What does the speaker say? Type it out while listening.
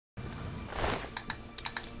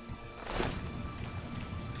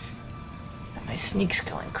sneak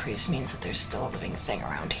skill increase means that there's still a living thing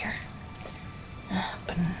around here.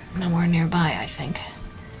 But nowhere nearby, I think.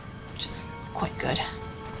 Which is quite good.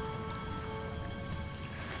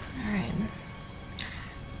 Alright.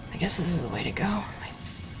 I guess this is the way to go, I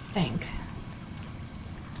think.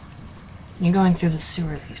 When you're going through the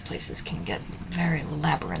sewers, these places can get very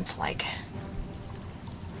labyrinth-like.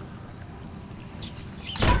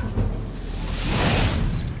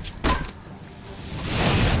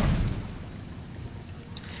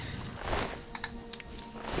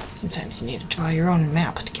 Sometimes you need to draw your own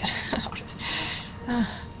map to get out of.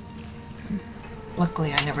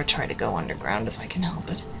 Luckily, I never try to go underground if I can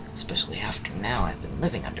help it, especially after now I've been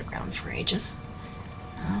living underground for ages.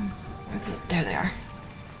 There they are.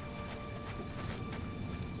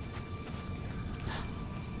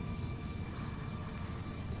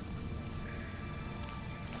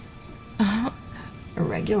 A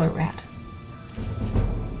regular rat.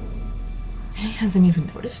 He hasn't even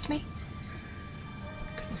noticed me?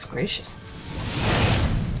 Goodness gracious.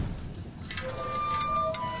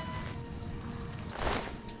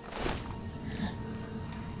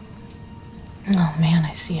 Oh man,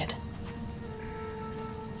 I see it.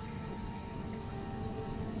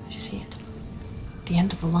 You see it? The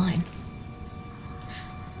end of the line.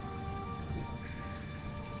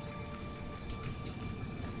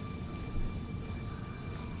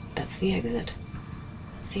 That's the exit.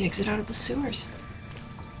 That's the exit out of the sewers.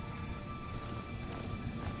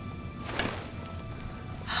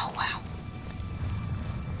 Oh wow.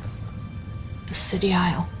 The city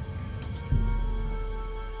aisle.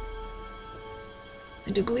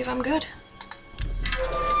 I do believe I'm good.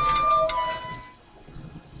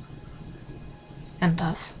 And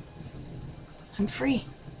thus, I'm free.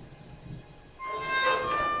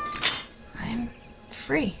 I'm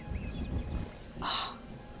free.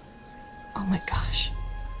 Oh my gosh.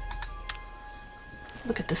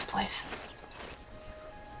 Look at this place.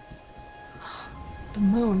 The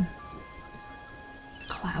moon.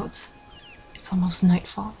 Clouds. It's almost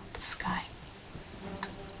nightfall. The sky.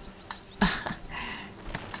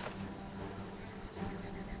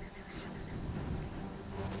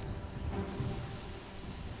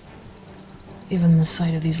 Even the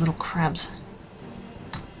sight of these little crabs.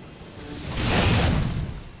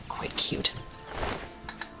 Quite cute.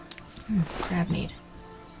 Crab meat.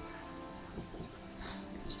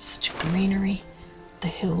 Such greenery. The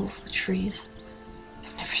hills, the trees.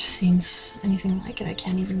 I've never seen anything like it. I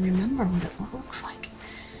can't even remember what it looks like.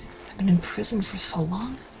 I've been in prison for so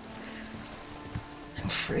long. I'm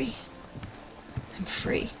free. I'm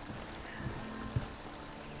free.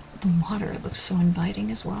 The water looks so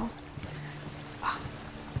inviting as well.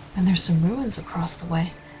 And there's some ruins across the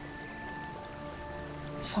way.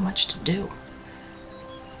 So much to do.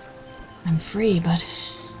 I'm free, but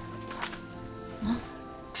well,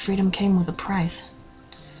 freedom came with a price.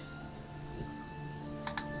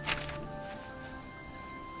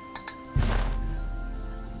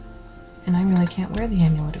 And I really can't wear the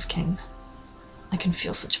Amulet of Kings. I can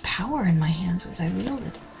feel such power in my hands as I wield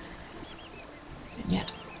it. And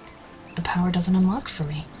yet, the power doesn't unlock for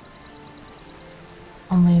me.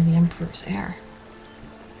 Only the Emperor's heir.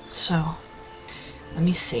 So, let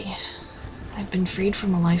me see. I've been freed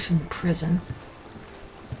from a life in the prison,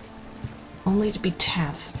 only to be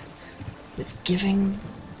tasked with giving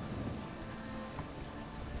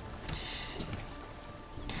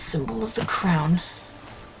the symbol of the crown,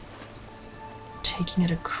 taking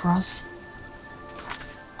it across,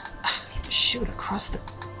 across the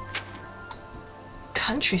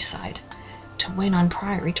countryside to Waynon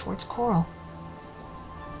Priory towards Coral.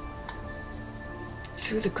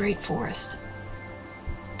 Through the great forest,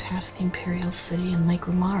 past the Imperial City and Lake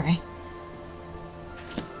Rumare.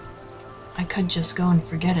 I could just go and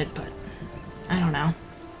forget it, but I don't know.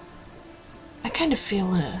 I kind of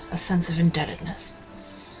feel a sense of indebtedness.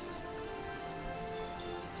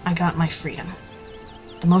 I got my freedom.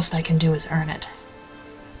 The most I can do is earn it.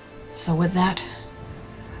 So with that,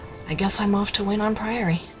 I guess I'm off to Waynon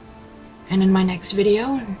Priory. And in my next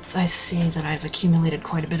video, as I see that I've accumulated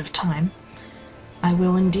quite a bit of time, I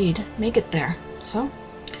will indeed make it there. So,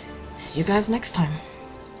 see you guys next time.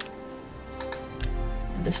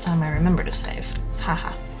 And this time I remember to save.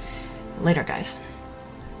 Haha. Later, guys.